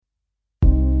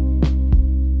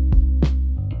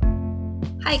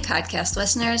Hi, Codcast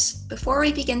listeners. Before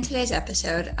we begin today's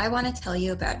episode, I want to tell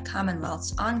you about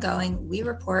Commonwealth's ongoing We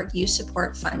Report, You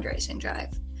Support fundraising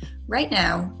drive. Right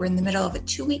now, we're in the middle of a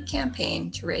 2-week campaign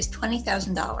to raise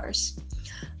 $20,000.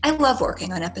 I love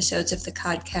working on episodes of the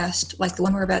Codcast, like the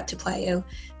one we're about to play you,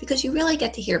 because you really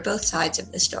get to hear both sides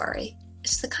of the story.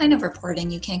 It's the kind of reporting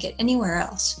you can't get anywhere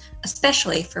else,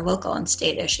 especially for local and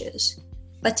state issues.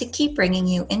 But to keep bringing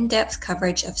you in-depth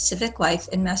coverage of civic life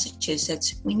in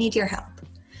Massachusetts, we need your help.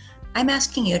 I'm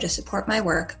asking you to support my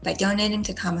work by donating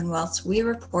to Commonwealth's We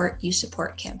Report, You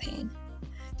Support campaign.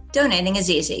 Donating is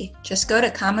easy. Just go to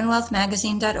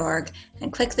commonwealthmagazine.org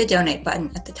and click the donate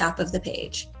button at the top of the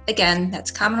page. Again,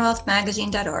 that's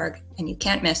commonwealthmagazine.org, and you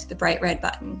can't miss the bright red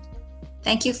button.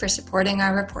 Thank you for supporting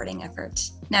our reporting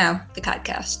efforts. Now, the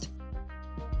Codcast.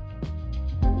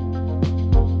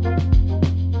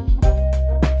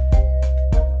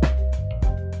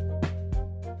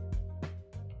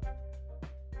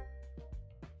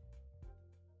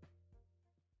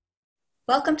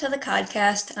 Welcome to the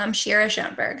Codcast. I'm Shira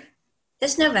Schoenberg.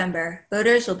 This November,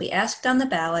 voters will be asked on the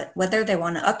ballot whether they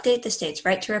want to update the state's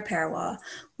right to repair law,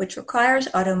 which requires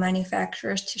auto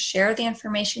manufacturers to share the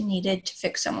information needed to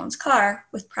fix someone's car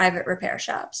with private repair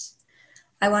shops.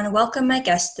 I want to welcome my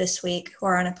guests this week who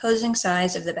are on opposing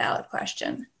sides of the ballot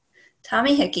question.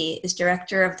 Tommy Hickey is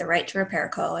director of the Right to Repair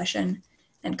Coalition,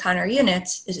 and Conor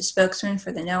Yunits is a spokesman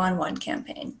for the No on One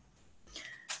campaign.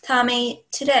 Tommy,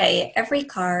 today, every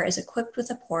car is equipped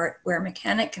with a port where a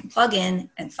mechanic can plug in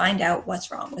and find out what's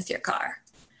wrong with your car.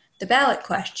 The ballot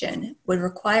question would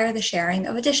require the sharing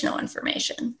of additional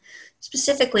information,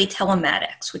 specifically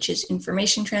telematics, which is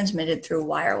information transmitted through a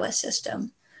wireless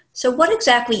system. So what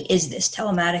exactly is this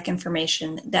telematic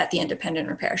information that the independent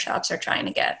repair shops are trying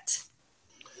to get?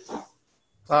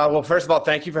 Well, first of all,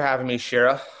 thank you for having me,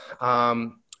 Shira.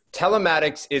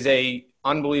 Telematics is a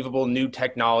unbelievable new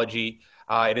technology.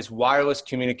 It is wireless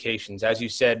communications. As you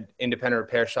said, independent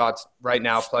repair shops right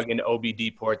now plug into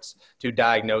OBD ports to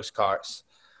diagnose cars.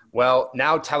 Well,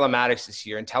 now telematics is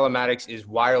here, and telematics is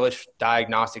wireless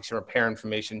diagnostics and repair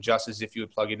information, just as if you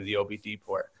would plug into the OBD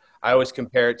port. I always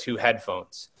compare it to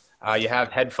headphones. You have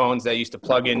headphones that used to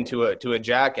plug into a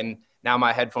jack, and now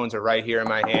my headphones are right here in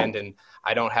my hand, and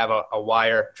I don't have a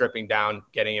wire dripping down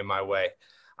getting in my way.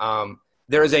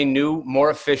 There is a new, more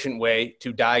efficient way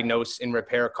to diagnose and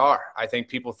repair a car. I think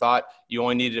people thought you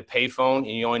only needed a payphone and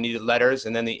you only needed letters,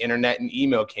 and then the internet and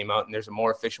email came out, and there's a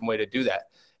more efficient way to do that.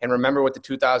 And remember what the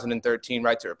 2013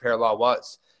 Right to Repair law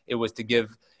was. It was to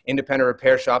give independent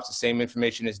repair shops the same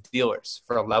information as dealers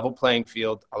for a level playing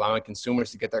field, allowing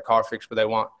consumers to get their car fixed where they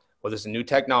want. Well, there's a new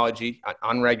technology, an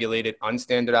unregulated,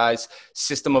 unstandardized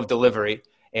system of delivery,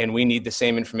 and we need the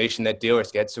same information that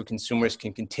dealers get so consumers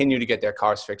can continue to get their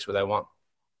cars fixed where they want.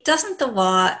 Doesn't the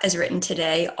law, as written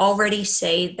today, already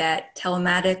say that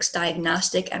telematics,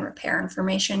 diagnostic, and repair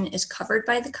information is covered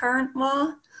by the current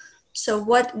law? So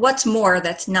what's more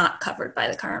that's not covered by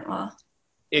the current law?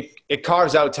 It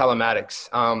carves out telematics.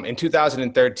 In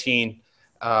 2013,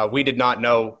 we did not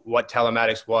know what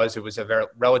telematics was. It was a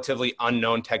relatively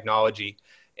unknown technology.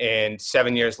 And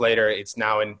 7 years later, it's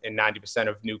now in 90%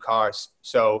 of new cars.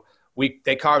 So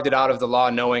they carved it out of the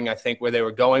law, knowing, I think, where they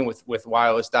were going with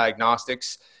wireless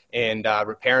diagnostics and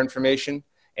repair information.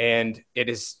 And it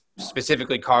is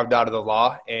specifically carved out of the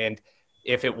law. And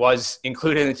if it was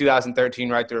included in the 2013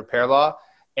 Right to Repair law,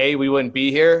 A, we wouldn't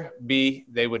be here. B,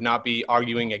 they would not be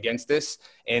arguing against this.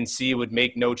 And C, would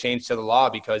make no change to the law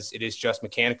because it is just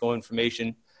mechanical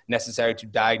information necessary to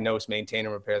diagnose, maintain,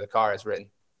 and repair the car as written.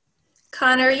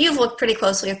 Conor, you've looked pretty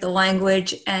closely at the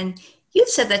language, and you've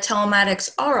said that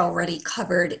telematics are already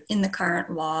covered in the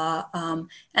current law, and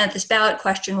that this ballot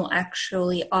question will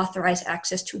actually authorize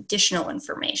access to additional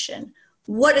information.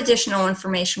 What additional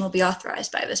information will be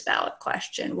authorized by this ballot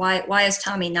question? Why is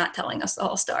Tommy not telling us the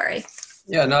whole story?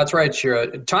 Yeah, no, that's right,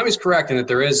 Shira. Tommy's correct in that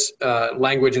there is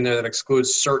language in there that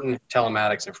excludes certain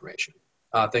telematics information,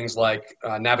 things like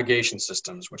navigation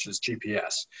systems, which is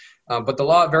GPS. But the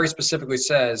law very specifically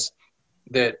says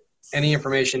that any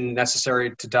information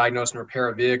necessary to diagnose and repair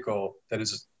a vehicle that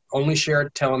is only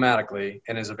shared telematically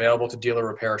and is available to dealer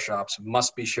repair shops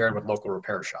must be shared with local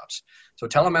repair shops. So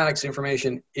telematics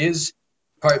information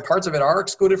parts of it are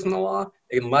excluded from the law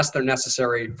unless they're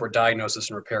necessary for diagnosis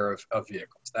and repair of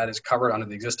vehicles. That is covered under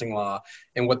the existing law.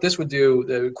 And what this would do,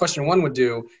 the question one would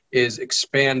do, is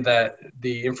expand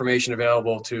the information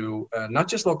available to not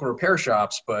just local repair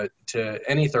shops, but to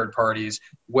any third parties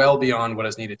well beyond what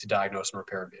is needed to diagnose and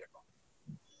repair a vehicle.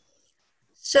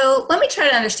 So let me try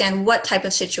to understand what type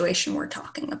of situation we're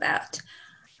talking about.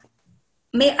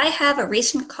 I have a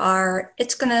recent car.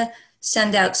 It's going to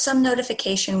send out some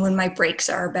notification when my brakes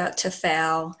are about to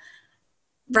fail.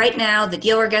 Right now, the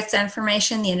dealer gets the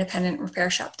information, the independent repair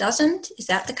shop doesn't. Is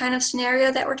that the kind of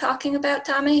scenario that we're talking about,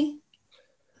 Tommy?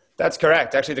 That's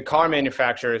correct. Actually, the car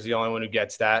manufacturer is the only one who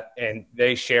gets that, and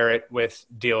they share it with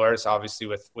dealers, obviously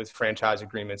with franchise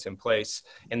agreements in place.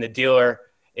 And the dealer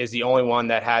is the only one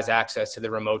that has access to the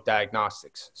remote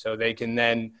diagnostics. So they can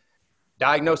then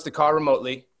diagnose the car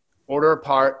remotely, order a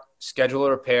part, schedule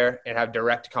a repair, and have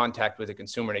direct contact with the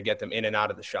consumer to get them in and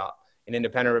out of the shop. An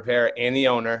independent repair and the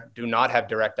owner do not have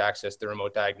direct access to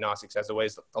remote diagnostics as the way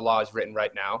the law is written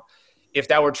right now. If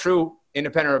that were true,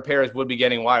 independent repairers would be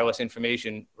getting wireless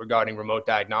information regarding remote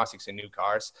diagnostics in new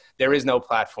cars. There is no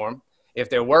platform. If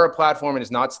there were a platform and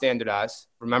it's not standardized,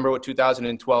 remember what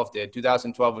 2012 did.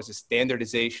 2012 was a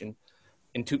standardization.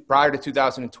 Prior to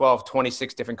 2012,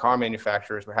 26 different car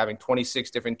manufacturers were having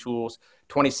 26 different tools,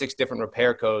 26 different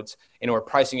repair codes, and were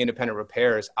pricing independent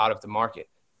repairers out of the market.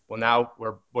 Well, now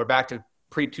we're back to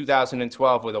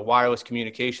pre-2012 with a wireless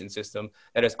communication system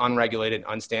that is unregulated,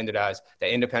 unstandardized,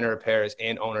 that independent repairers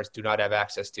and owners do not have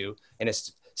access to, and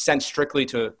it's sent strictly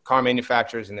to car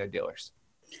manufacturers and their dealers.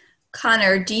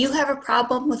 Conor, do you have a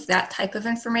problem with that type of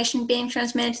information being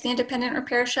transmitted to the independent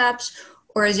repair shops,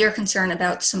 or is your concern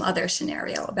about some other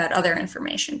scenario, about other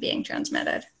information being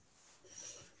transmitted?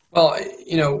 Well,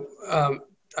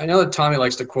 I know that Tommy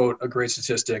likes to quote a great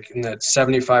statistic in that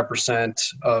 75%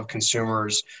 of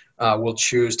consumers will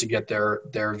choose to get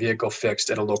their vehicle fixed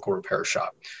at a local repair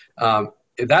shop.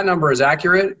 If that number is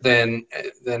accurate, then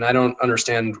I don't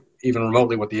understand even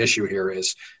remotely what the issue here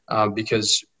is,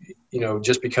 because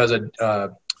just because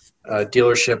a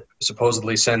dealership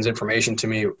supposedly sends information to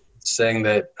me saying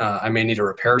that I may need a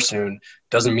repair soon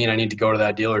doesn't mean I need to go to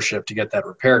that dealership to get that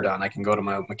repair done. I can go to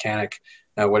my mechanic,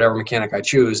 whatever mechanic I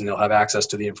choose, and they'll have access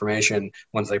to the information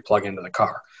once they plug into the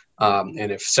car.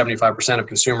 And if 75% of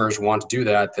consumers want to do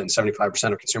that, then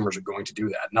 75% of consumers are going to do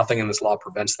that. Nothing in this law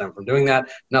prevents them from doing that.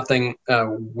 Nothing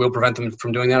will prevent them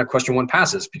from doing that if question 1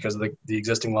 passes, because the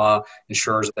existing law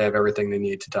ensures that they have everything they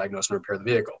need to diagnose and repair the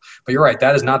vehicle. But you're right,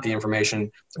 that is not the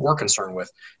information that we're concerned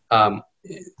with.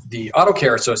 The Auto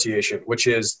Care Association, which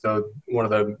is one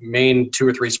of the main 2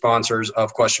 or 3 sponsors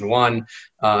of Question 1,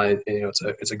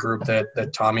 it's a group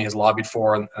that Tommy has lobbied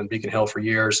for on Beacon Hill for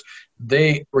years.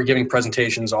 They were giving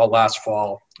presentations all last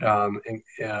fall,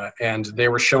 and they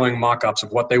were showing mock-ups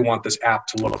of what they want this app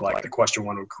to look like, the Question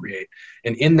 1 would create.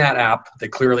 And in that app, they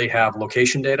clearly have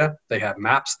location data, they have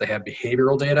maps, they have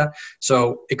behavioral data.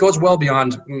 So it goes well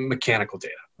beyond mechanical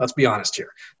data. Let's be honest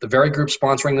here. The very group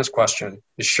sponsoring this question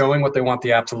is showing what they want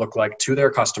the app to look like to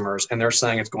their customers, and they're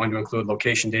saying it's going to include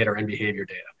location data and behavior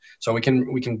data. So we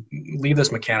can leave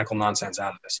this mechanical nonsense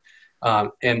out of this.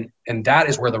 And that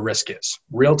is where the risk is.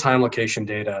 Real-time location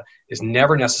data is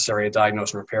never necessary to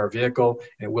diagnose and repair a vehicle,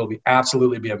 and it will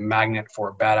absolutely be a magnet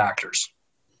for bad actors.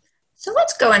 So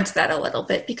let's go into that a little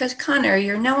bit, because Conor,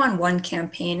 your No on One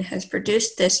campaign has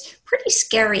produced this pretty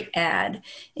scary ad.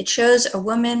 It shows a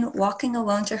woman walking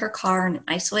alone to her car in an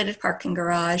isolated parking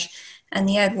garage, and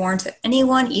the ad warns that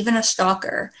anyone, even a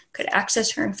stalker, could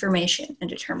access her information and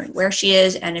determine where she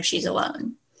is and if she's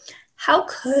alone. How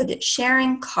could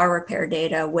sharing car repair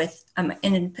data with an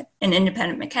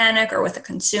independent mechanic or with a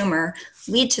consumer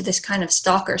lead to this kind of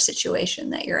stalker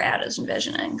situation that your ad is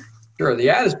envisioning? Sure.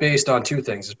 The ad is based on 2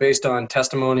 things. It's based on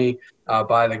testimony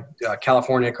by the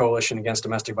California Coalition Against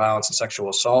Domestic Violence and Sexual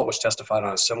Assault, which testified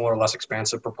on a similar, less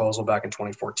expansive proposal back in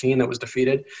 2014 that was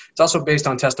defeated. It's also based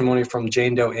on testimony from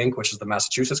Jane Doe, Inc., which is the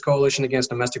Massachusetts Coalition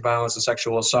Against Domestic Violence and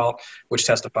Sexual Assault, which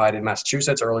testified in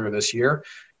Massachusetts earlier this year.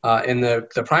 And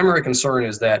the primary concern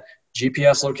is that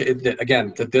GPS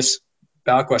that this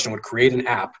ballot question would create an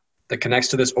app that connects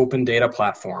to this open data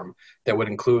platform that would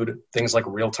include things like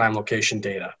real-time location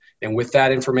data. And with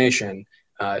that information,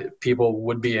 people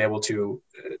would be able to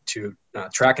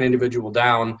track an individual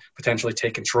down, potentially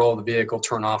take control of the vehicle,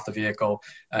 turn off the vehicle.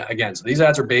 Again, so these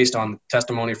ads are based on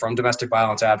testimony from domestic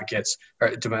violence advocates,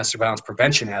 or domestic violence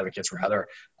prevention advocates, rather.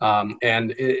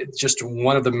 And it's just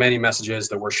one of the many messages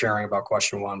that we're sharing about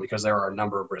Question 1, because there are a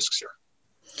number of risks here.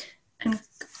 And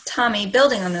Tommy,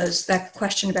 building on that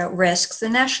question about risks, the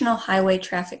National Highway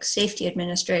Traffic Safety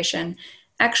Administration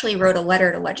actually wrote a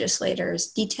letter to legislators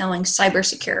detailing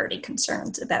cybersecurity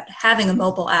concerns about having a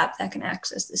mobile app that can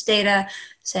access this data,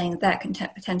 saying that can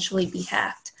potentially be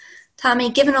hacked.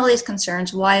 Tommy, given all these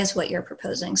concerns, why is what you're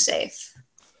proposing safe?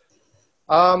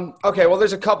 Okay, well,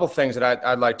 there's a couple things that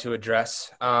I'd like to address.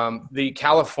 The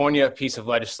California piece of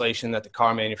legislation that the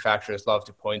car manufacturers love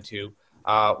to point to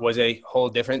was a whole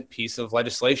different piece of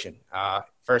legislation.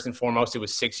 First and foremost, it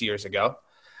was 6 years ago.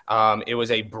 It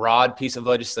was a broad piece of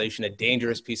legislation, a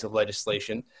dangerous piece of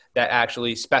legislation that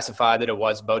actually specified that it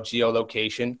was about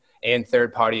geolocation and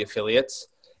third-party affiliates.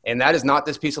 And that is not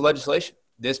this piece of legislation.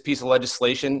 This piece of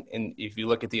legislation, and if you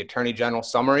look at the Attorney General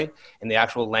summary and the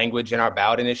actual language in our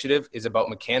ballot initiative, is about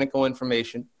mechanical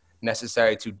information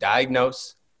necessary to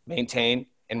diagnose, maintain,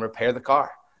 and repair the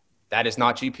car. That is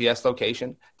not GPS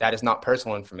location. That is not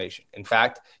personal information. In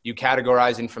fact, you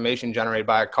categorize information generated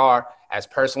by a car as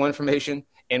personal information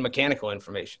and mechanical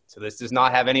information. So this does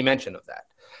not have any mention of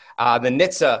that. The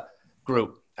NHTSA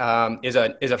group is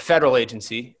a federal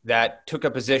agency that took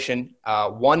a position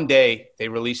one day they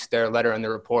released their letter and the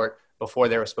report before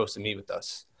they were supposed to meet with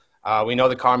us. We know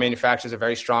the car manufacturers are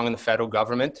very strong in the federal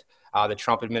government, the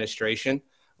Trump administration.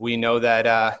 We know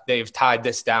that they've tied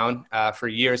this down for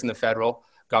years in the federal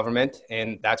government,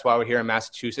 and that's why we're here in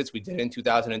Massachusetts. We did it in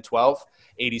 2012,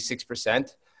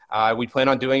 86%. We plan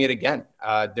on doing it again.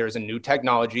 There's a new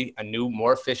technology, a new,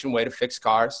 more efficient way to fix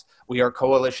cars. We are a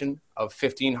coalition of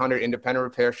 1,500 independent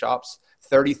repair shops,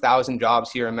 30,000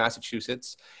 jobs here in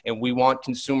Massachusetts, and we want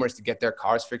consumers to get their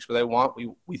cars fixed where they want.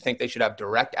 We think they should have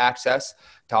direct access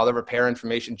to all the repair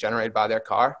information generated by their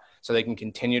car so they can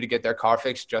continue to get their car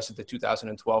fixed just as the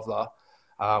 2012 law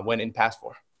went in passed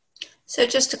for. So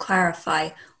just to clarify,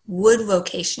 would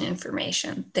location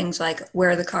information, things like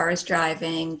where the car is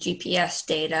driving, GPS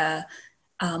data,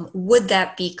 would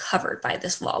that be covered by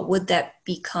this law? Would that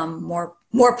become more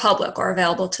public or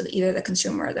available to either the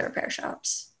consumer or the repair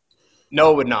shops?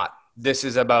 No, it would not. This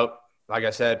is about, like I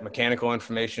said, mechanical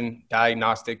information,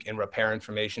 diagnostic and repair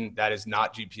information. That is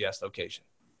not GPS location.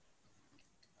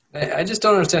 I just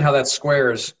don't understand how that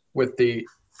squares with the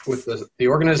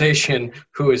organization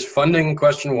who is funding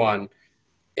question one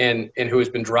and who has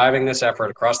been driving this effort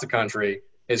across the country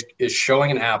is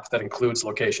showing an app that includes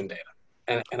location data.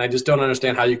 And I just don't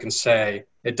understand how you can say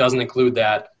it doesn't include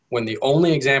that when the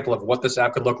only example of what this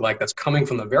app could look like that's coming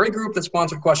from the very group that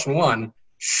sponsored question one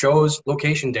shows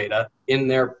location data in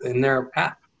their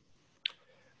app.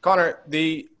 Connor,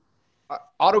 the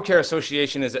Auto Care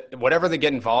Association is whatever they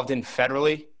get involved in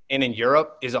federally and in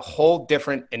Europe is a whole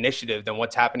different initiative than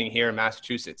what's happening here in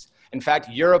Massachusetts. In fact,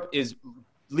 Europe is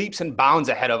leaps and bounds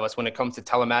ahead of us when it comes to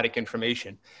telematic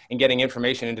information and getting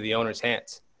information into the owner's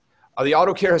hands. The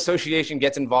Auto Care Association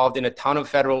gets involved in a ton of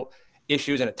federal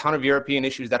issues and a ton of European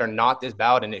issues that are not this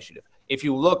ballot initiative. If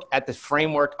you look at the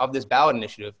framework of this ballot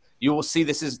initiative, you will see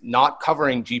this is not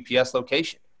covering GPS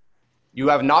location. You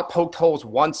have not poked holes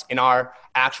once in our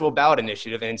actual ballot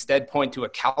initiative and instead point to a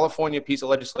California piece of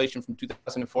legislation from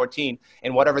 2014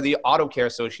 and whatever the Auto Care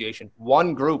Association,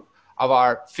 one group of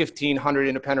our 1,500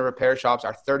 independent repair shops,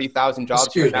 our 30,000 jobs.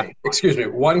 Excuse me.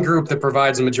 One group that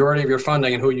provides the majority of your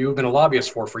funding and who you've been a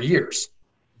lobbyist for years.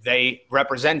 They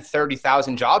represent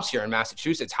 30,000 jobs here in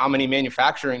Massachusetts. How many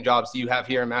manufacturing jobs do you have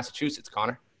here in Massachusetts,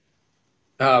 Connor?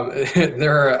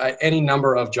 There are any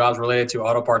number of jobs related to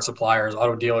auto parts suppliers,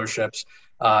 auto dealerships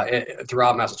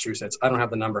throughout Massachusetts. I don't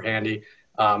have the number handy,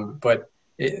 but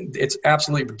it's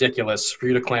absolutely ridiculous for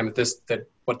you to claim that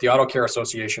what the Auto Care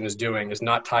Association is doing is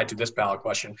not tied to this ballot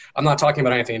question. I'm not talking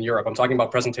about anything in Europe. I'm talking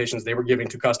about presentations they were giving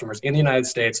to customers in the United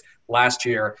States last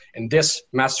year. And this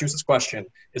Massachusetts question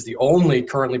is the only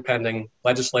currently pending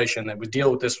legislation that would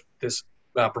deal with this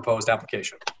proposed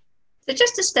application. So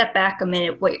just to step back a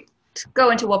minute, to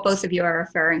go into what both of you are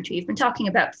referring to. You've been talking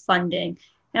about funding,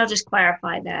 and I'll just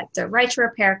clarify that. The Right to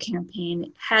Repair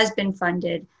campaign has been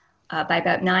funded by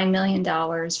about $9 million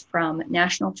from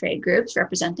national trade groups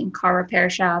representing car repair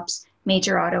shops,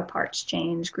 major auto parts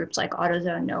chains, groups like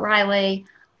AutoZone and O'Reilly.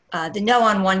 The No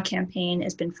on One campaign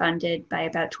has been funded by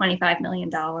about $25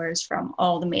 million from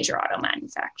all the major auto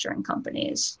manufacturing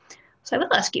companies. So I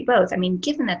will ask you both,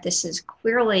 given that this is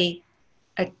clearly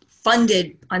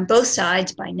funded on both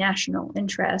sides by national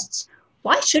interests,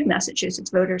 why should Massachusetts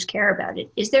voters care about it?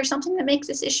 Is there something that makes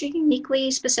this issue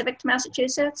uniquely specific to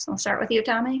Massachusetts? I'll start with you,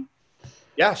 Tommy.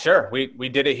 Yeah, sure. We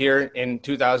did it here in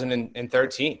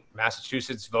 2013.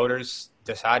 Massachusetts voters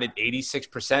decided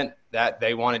 86% that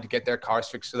they wanted to get their cars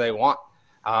fixed so they want.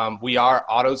 We are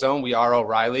AutoZone. We are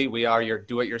O'Reilly. We are your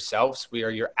do-it-yourselves. We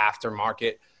are your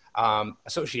aftermarket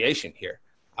association here.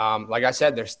 Like I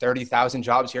said, there's 30,000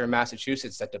 jobs here in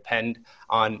Massachusetts that depend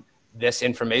on this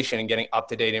information and getting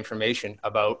up-to-date information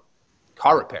about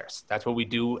car repairs. That's what we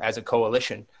do as a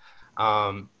coalition.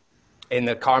 And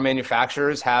the car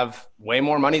manufacturers have way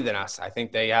more money than us. I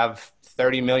think they have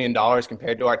 $30 million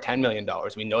compared to our $10 million.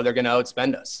 We know they're going to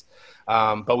outspend us.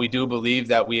 But we do believe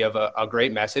that we have a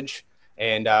great message,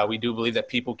 and we do believe that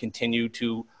people continue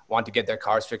to want to get their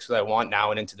cars fixed what they want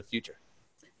now and into the future.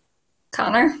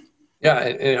 Connor? Yeah,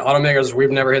 and automakers, we've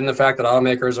never hidden the fact that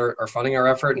automakers are funding our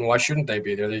effort, and why shouldn't they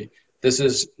be?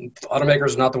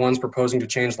 Automakers are not the ones proposing to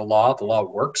change the law. The law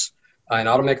works, and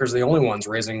automakers are the only ones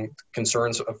raising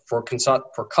concerns for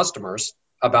customers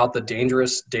about the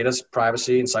dangerous data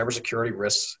privacy and cybersecurity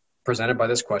risks presented by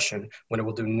this question when it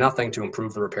will do nothing to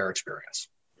improve the repair experience.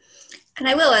 And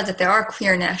I will add that there are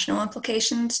clear national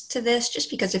implications to this,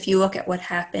 just because if you look at what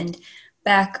happened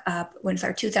back up with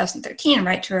our 2013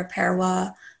 right to repair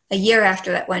law, a year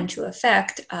after that went into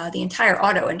effect, the entire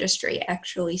auto industry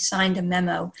actually signed a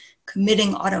memo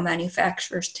committing auto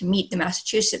manufacturers to meet the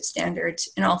Massachusetts standards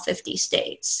in all 50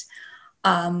 states.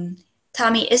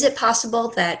 Tommy, is it possible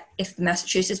that if the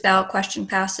Massachusetts ballot question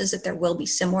passes, that there will be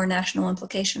similar national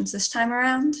implications this time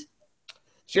around?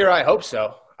 Sure, I hope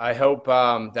so. I hope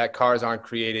that cars aren't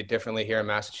created differently here in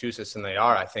Massachusetts than they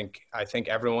are. I think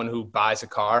everyone who buys a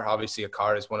car, obviously a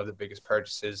car is one of the biggest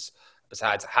purchases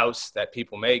besides a house that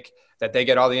people make, that they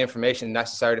get all the information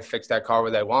necessary to fix that car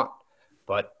where they want.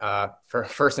 But for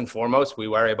first and foremost, we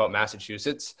worry about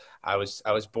Massachusetts. I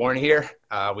was born here.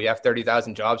 We have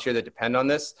 30,000 jobs here that depend on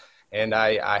this. And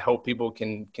I hope people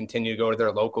can continue to go to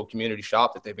their local community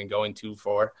shop that they've been going to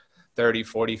for 30,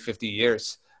 40, 50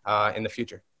 years in the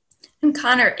future. And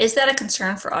Connor, is that a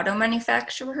concern for auto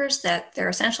manufacturers that they're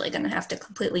essentially going to have to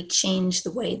completely change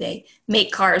the way they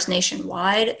make cars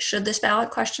nationwide should this ballot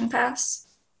question pass?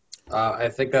 I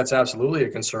think that's absolutely a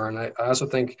concern. I also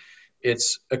think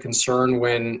it's a concern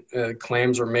when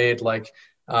claims are made like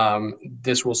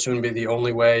this will soon be the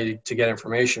only way to get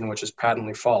information, which is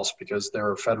patently false because there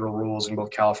are federal rules in both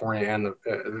California and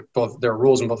there are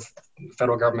rules in both the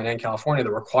federal government and California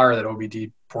that require that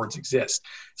OBD ports exist.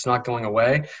 It's not going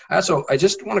away. I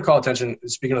just want to call attention,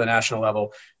 speaking of the national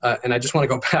level, and I just want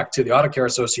to go back to the Auto Care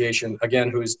Association, again,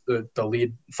 who's the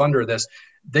lead funder of this.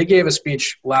 They gave a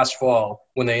speech last fall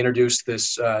when they introduced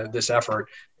this effort,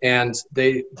 and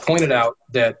they pointed out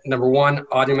that, number one,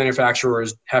 auto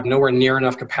manufacturers have nowhere near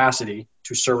enough capacity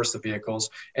to service the vehicles,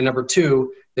 and number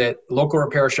two, that local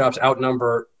repair shops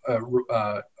outnumber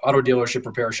auto dealership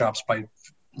repair shops by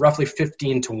roughly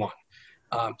 15 to 1.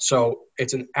 So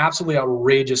it's an absolutely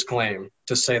outrageous claim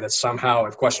to say that somehow,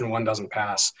 if question 1 doesn't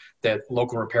pass, that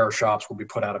local repair shops will be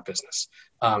put out of business.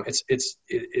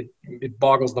 It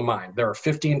boggles the mind. There are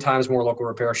 15 times more local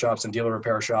repair shops than dealer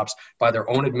repair shops. By their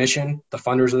own admission, the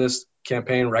funders of this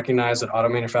campaign recognize that auto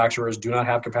manufacturers do not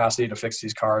have capacity to fix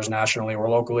these cars nationally or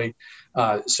locally.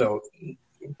 So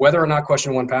whether or not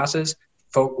question 1 passes,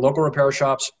 local repair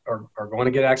shops are going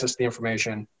to get access to the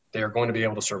information. They are going to be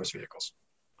able to service vehicles.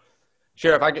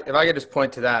 Sure. If I could just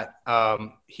point to that,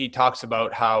 he talks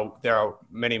about how there are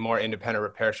many more independent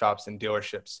repair shops than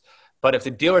dealerships. But if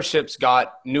the dealerships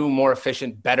got new, more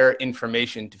efficient, better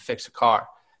information to fix a car,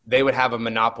 they would have a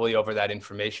monopoly over that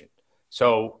information.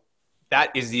 So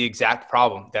that is the exact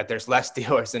problem, that there's less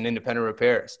dealers than independent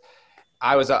repairers.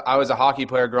 I was a hockey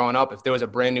player growing up. If there was a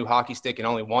brand new hockey stick and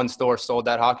only one store sold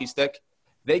that hockey stick,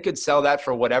 they could sell that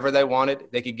for whatever they wanted.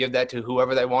 They could give that to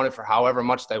whoever they wanted for however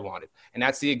much they wanted. And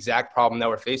that's the exact problem that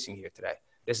we're facing here today.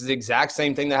 This is the exact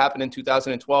same thing that happened in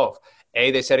 2012.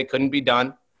 They said it couldn't be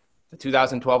done. The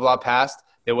 2012 law passed.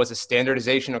 There was a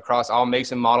standardization across all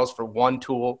makes and models for one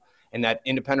tool, and that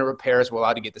independent repairers were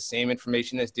allowed to get the same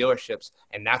information as dealerships.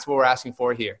 And that's what we're asking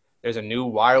for here. There's a new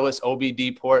wireless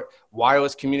OBD port,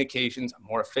 wireless communications, a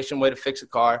more efficient way to fix a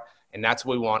car. And that's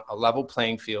what we want, a level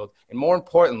playing field. And more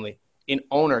importantly, an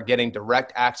owner getting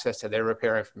direct access to their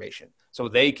repair information so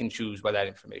they can choose where that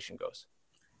information goes.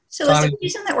 So is the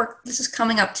reason that this is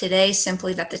coming up today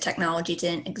simply that the technology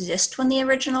didn't exist when the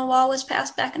original law was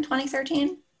passed back in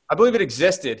 2013? I believe it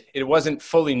existed. It wasn't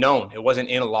fully known. It wasn't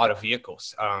in a lot of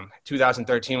vehicles.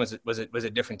 2013 was a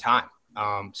different time.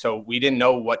 So we didn't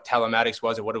know what telematics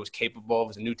was or what it was capable of. It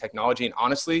was a new technology. And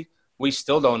honestly, we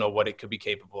still don't know what it could be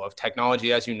capable of.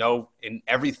 Technology, as you know, in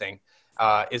everything,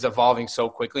 is evolving so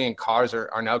quickly, and cars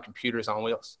are now computers on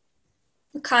wheels.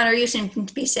 Connor, you seem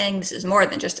to be saying this is more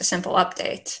than just a simple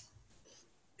update.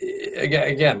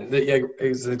 Again,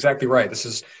 is exactly right. This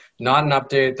is not an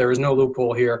update. There is no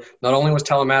loophole here. Not only was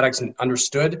telematics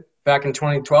understood back in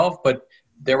 2012, but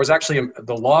there was actually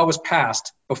the law was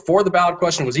passed before the ballot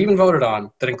question was even voted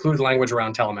on that included language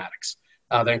around telematics.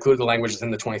 That included the language in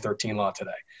the 2013 law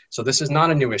today. So this is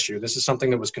not a new issue. This is something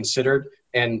that was considered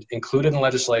and included in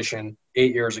legislation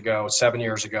 8 years ago, 7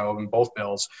 years ago in both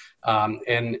bills.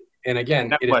 And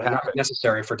again, it is not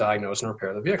necessary for diagnose and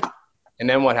repair the vehicle. And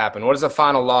then what happened? What is the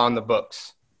final law in the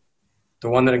books? The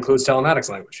one that includes telematics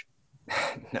language.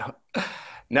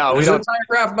 No, we don't. Entire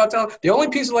graph about the only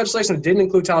piece of legislation that didn't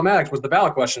include telematics was the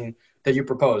ballot question that you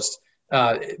proposed.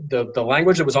 The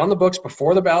language that was on the books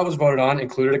before the ballot was voted on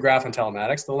included a graph on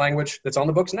telematics. The language that's on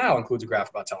the books now includes a graph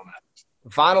about telematics. The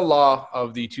final law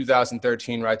of the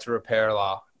 2013 right to repair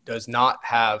law does not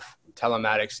have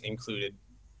telematics included.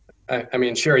 I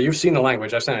mean, Shira, you've seen the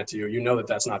language. I've sent it to you. You know that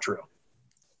that's not true.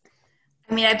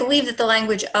 I mean, I believe that the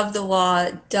language of the law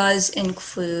does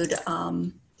include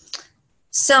some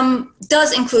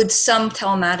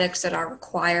telematics that are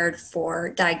required for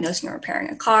diagnosing or repairing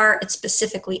a car. It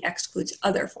specifically excludes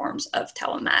other forms of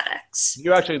telematics.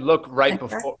 You actually look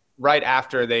right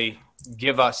after they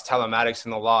give us telematics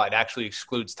in the law, it actually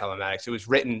excludes telematics. It was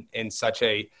written in such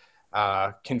a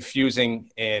confusing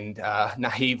and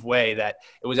naive way that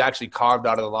it was actually carved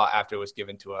out of the law after it was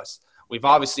given to us. We've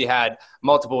obviously had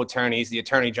multiple attorneys. The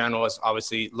Attorney General has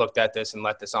obviously looked at this and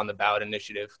let this on the ballot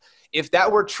initiative. If that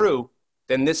were true,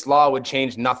 then this law would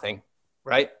change nothing,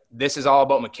 right? This is all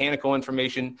about mechanical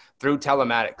information through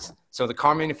telematics. So the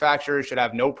car manufacturer should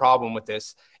have no problem with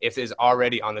this if it is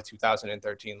already on the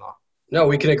 2013 law. No,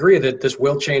 we can agree that this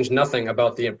will change nothing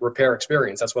about the repair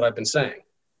experience. That's what I've been saying.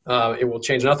 It will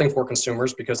change nothing for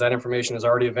consumers because that information is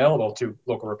already available to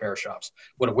local repair shops.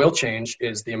 What it will change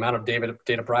is the amount of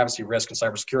data privacy risk and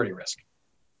cybersecurity risk.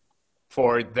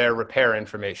 For their repair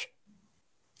information.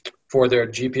 For their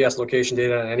GPS location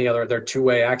data and any other, their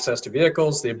two-way access to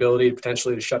vehicles, the ability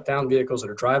potentially to shut down vehicles that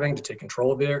are driving, to take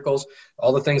control of vehicles,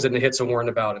 all the things that NHTSA warned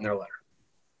about in their letter.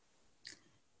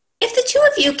 If the two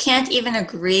of you can't even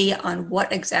agree on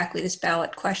what exactly this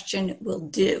ballot question will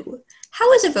do,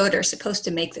 how is a voter supposed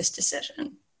to make this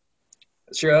decision?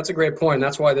 Sure, that's a great point.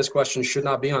 That's why this question should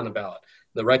not be on the ballot.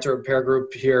 The Right to Repair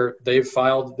group here, they've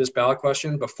filed this ballot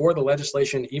question before the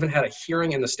legislation even had a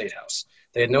hearing in the State House.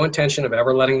 They had no intention of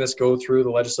ever letting this go through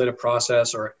the legislative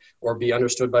process or be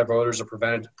understood by voters or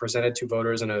presented to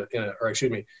voters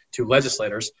to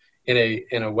legislators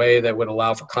in a way that would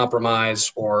allow for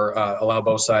compromise or allow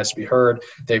both sides to be heard.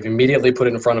 They've immediately put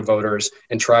it in front of voters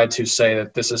and tried to say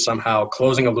that this is somehow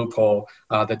closing a loophole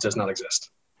that does not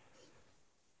exist.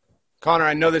 Conor,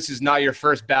 I know this is not your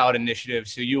first ballot initiative,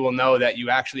 so you will know that you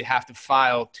actually have to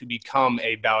file to become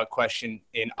a ballot question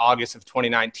in August of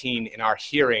 2019, and our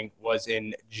hearing was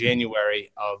in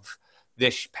January of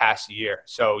this past year.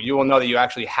 So you will know that you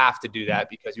actually have to do that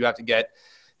because you have to get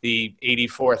the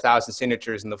 84,000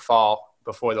 signatures in the fall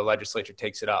before the legislature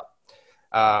takes it up.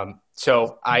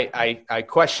 So I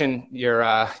question your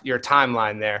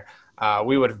timeline there.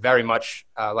 We would very much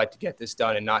like to get this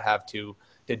done and not have to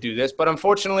do this, but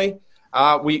unfortunately,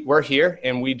 we're here,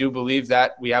 and we do believe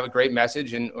that we have a great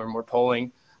message, and we're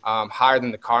polling higher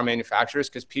than the car manufacturers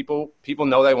because people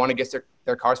know they want to get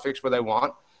their cars fixed where they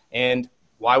want. And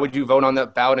why would you vote on the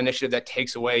ballot initiative that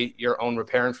takes away your own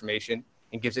repair information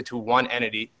and gives it to one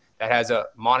entity that has a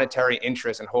monetary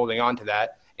interest in holding on to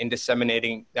that and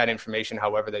disseminating that information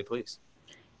however they please?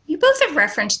 You both have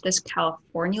referenced this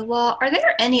California law. Are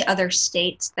there any other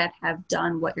states that have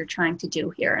done what you're trying to do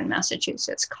here in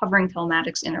Massachusetts, covering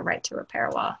telematics in a right to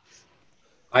repair law?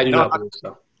 I do not believe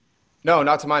so. No,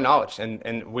 not to my knowledge.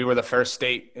 And we were the first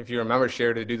state, if you remember,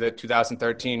 Share, to do the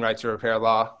 2013 right to repair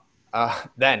law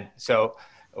then. So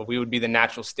we would be the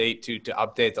natural state to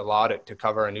update the law to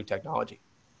cover a new technology.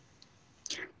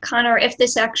 Conor, if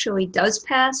this actually does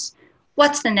pass,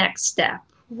 what's the next step?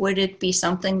 Would it be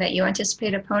something that you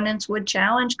anticipate opponents would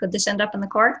challenge? Could this end up in the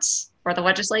courts or the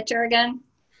legislature again?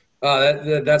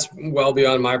 That's well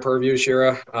beyond my purview,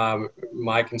 Shira.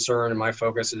 My concern and my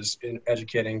focus is in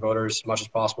educating voters as much as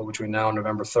possible between now and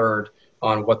November 3rd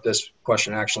on what this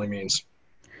question actually means.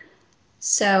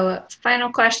 So,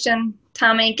 final question.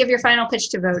 Tommy, give your final pitch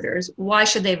to voters. Why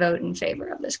should they vote in favor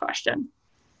of this question?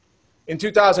 In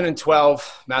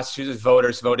 2012, Massachusetts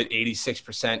voters voted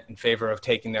 86% in favor of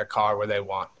taking their car where they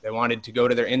want. They wanted to go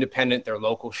to their independent, their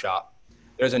local shop.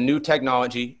 There's a new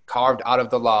technology carved out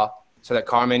of the law so that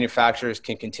car manufacturers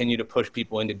can continue to push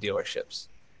people into dealerships.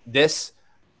 This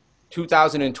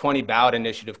 2020 ballot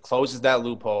initiative closes that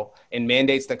loophole and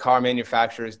mandates that car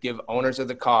manufacturers give owners of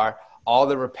the car all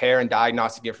the repair and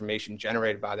diagnostic information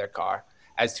generated by their car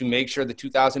as to make sure the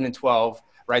 2012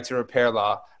 right to repair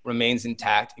law remains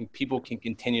intact and people can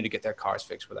continue to get their cars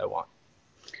fixed where they want.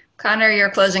 Conor,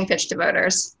 your closing pitch to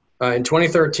voters. In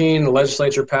 2013, the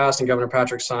legislature passed and Governor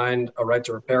Patrick signed a right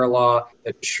to repair law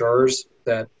that ensures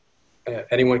that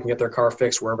anyone can get their car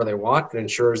fixed wherever they want. It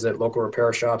ensures that local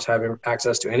repair shops have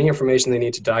access to any information they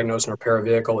need to diagnose and repair a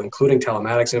vehicle, including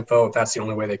telematics info, if that's the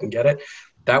only way they can get it.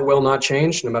 That will not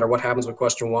change. No matter what happens with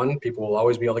question one, people will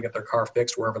always be able to get their car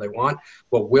fixed wherever they want.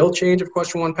 What will change if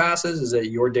question one passes is that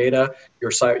your data,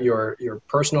 your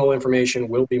personal information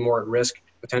will be more at risk.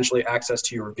 Potentially access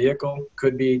to your vehicle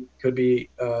could be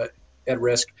at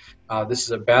risk. This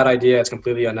is a bad idea. It's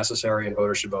completely unnecessary, and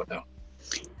voters should vote no.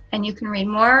 And you can read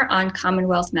more on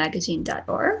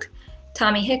commonwealthmagazine.org.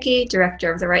 Tommy Hickey,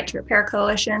 director of the Right to Repair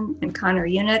Coalition, and Conor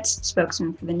Yunits,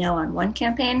 spokesman for the No on One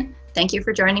campaign, thank you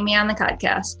for joining me on the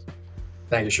Codcast.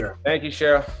 Thank you, Shira. Thank you,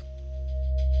 Shira.